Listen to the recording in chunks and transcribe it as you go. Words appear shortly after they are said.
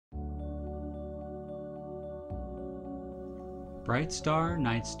Bright star,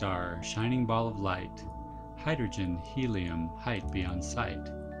 night star, shining ball of light, hydrogen, helium, height beyond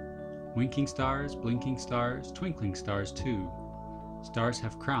sight. Winking stars, blinking stars, twinkling stars too. Stars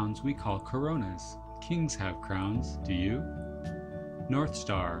have crowns we call coronas. Kings have crowns, do you? North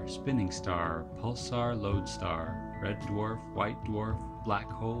star, spinning star, pulsar, lodestar, red dwarf, white dwarf,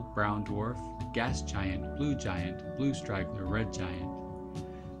 black hole, brown dwarf, gas giant, blue straggler, red giant.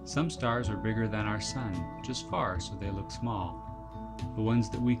 Some stars are bigger than our sun, just far so they look small. The ones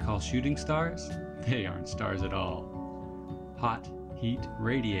that we call shooting stars, they aren't stars at all. Hot, heat,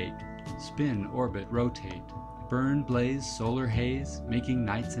 radiate, spin, orbit, rotate, burn, blaze, solar haze, making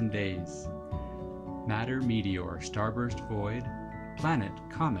nights and days. Matter, meteor, starburst, void, planet,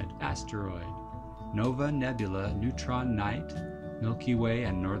 comet, asteroid, nova, nebula, neutron, night, Milky Way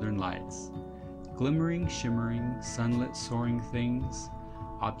and northern lights. Glimmering, shimmering, sunlit, soaring things,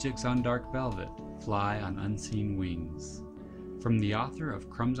 objects on dark velvet, fly on unseen wings. From the author of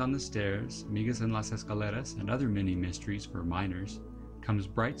Crumbs on the Stairs, Migas en las Escaleras, and other mini mysteries for minors, comes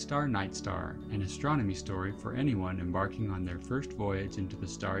Bright Star, Night Star, an astronomy story for anyone embarking on their first voyage into the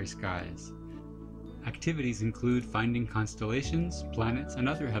starry skies. Activities include finding constellations, planets, and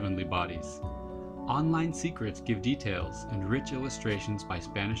other heavenly bodies. Online secrets give details, and rich illustrations by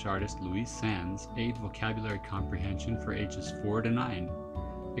Spanish artist Luis Sanz aid vocabulary comprehension for ages 4 to 9.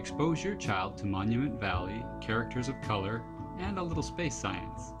 Expose your child to Monument Valley, characters of color, and a little space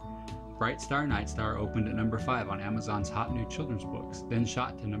science. Bright Star, Night Star opened at number 5 on Amazon's hot new children's books, then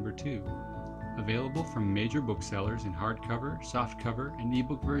shot to number 2. Available from major booksellers in hardcover, softcover, and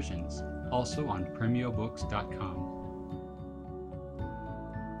ebook versions, also on premiobooks.com.